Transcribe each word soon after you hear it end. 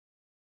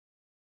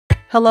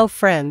Hello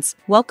friends,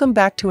 welcome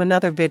back to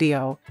another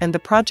video and the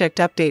project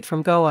update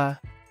from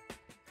Goa.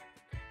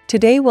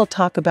 Today we'll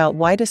talk about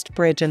widest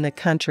bridge in the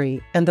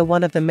country and the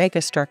one of the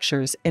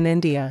megastructures in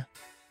India.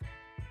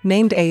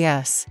 Named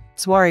as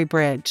Zuari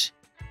Bridge.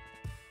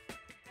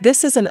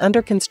 This is an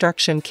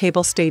under-construction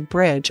cable-stayed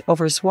bridge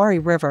over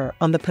Zuari River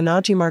on the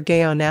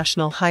Panaji-Margao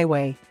National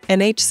Highway,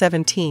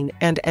 NH17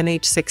 and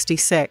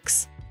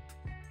NH66.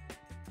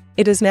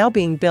 It is now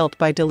being built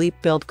by Dilip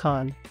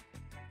Buildcon.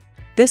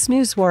 This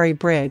new Zuari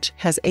Bridge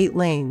has 8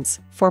 lanes,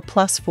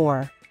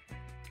 4+4.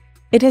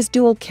 It has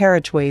dual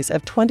carriageways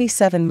of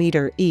 27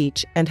 meter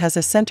each and has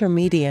a center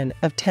median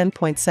of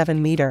 10.7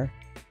 meter.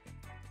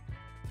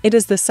 It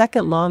is the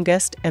second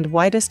longest and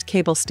widest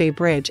cable-stay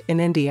bridge in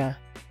India.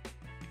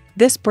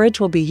 This bridge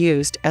will be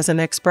used as an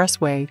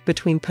expressway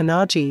between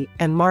Panaji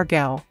and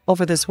Margao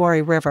over the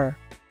Zuari River.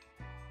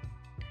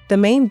 The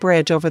main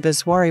bridge over the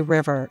Zuari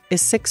River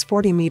is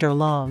 640 meter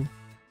long.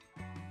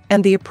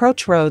 And the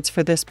approach roads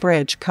for this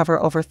bridge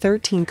cover over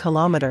 13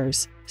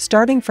 kilometers,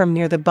 starting from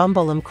near the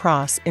Bumbalam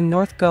Cross in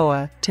North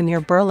Goa to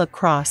near Burla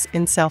Cross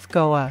in South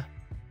Goa.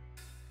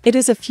 It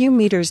is a few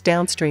meters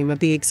downstream of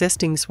the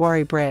existing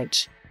Zuari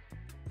Bridge.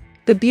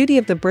 The beauty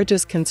of the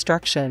bridge's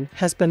construction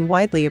has been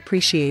widely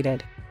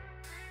appreciated.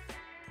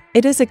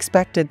 It is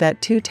expected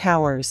that 2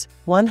 towers,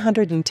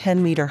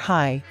 110 meter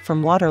high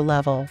from water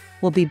level,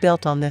 will be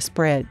built on this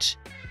bridge.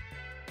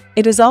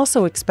 It is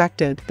also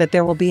expected that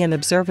there will be an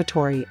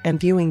observatory and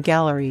viewing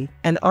gallery,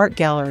 an art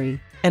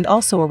gallery, and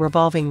also a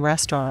revolving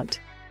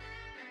restaurant.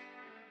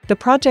 The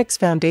project's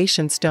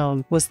foundation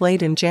stone was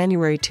laid in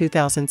January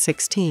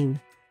 2016.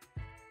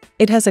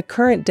 It has a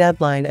current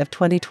deadline of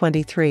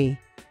 2023.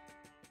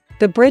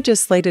 The bridge is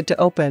slated to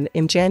open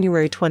in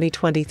January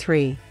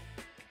 2023.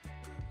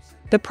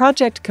 The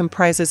project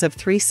comprises of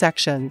 3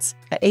 sections,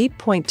 a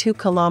 8.2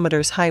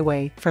 km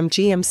highway from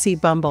GMC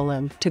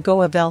Bumbalam to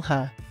Goa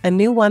Velha, a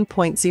new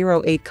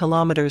 1.08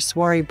 km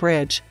Zuari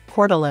Bridge,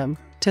 Cortalim,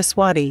 to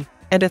Swati,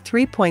 and a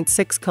 3.6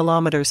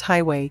 km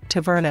highway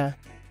to Verna.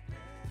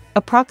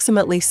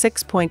 Approximately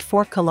 6.4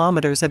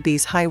 km of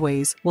these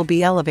highways will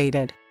be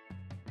elevated.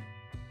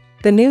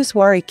 The new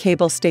Zuari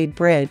cable-stayed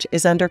bridge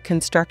is under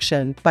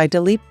construction by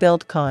Dilip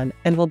Buildcon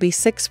and will be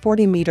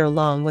 640 meter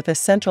long with a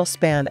central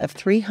span of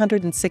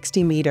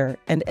 360 meter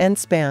and end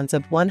spans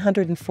of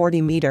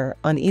 140 meter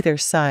on either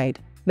side,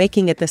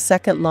 making it the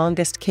second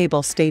longest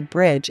cable-stayed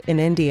bridge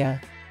in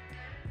India.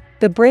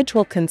 The bridge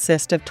will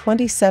consist of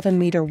 27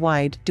 meter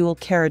wide dual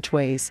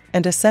carriageways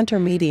and a center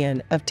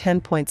median of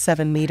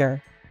 10.7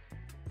 meter.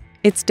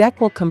 Its deck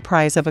will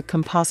comprise of a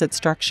composite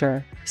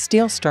structure,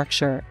 steel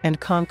structure, and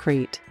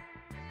concrete.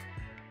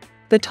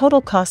 The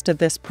total cost of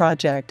this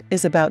project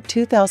is about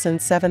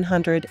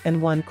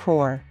 2,701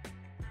 crore.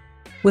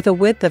 With a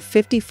width of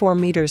 54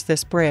 meters,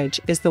 this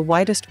bridge is the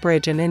widest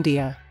bridge in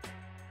India.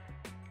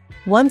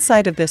 One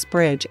side of this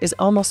bridge is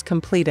almost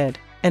completed,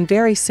 and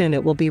very soon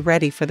it will be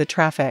ready for the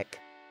traffic.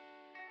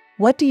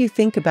 What do you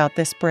think about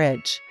this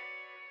bridge?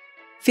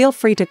 Feel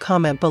free to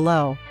comment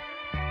below.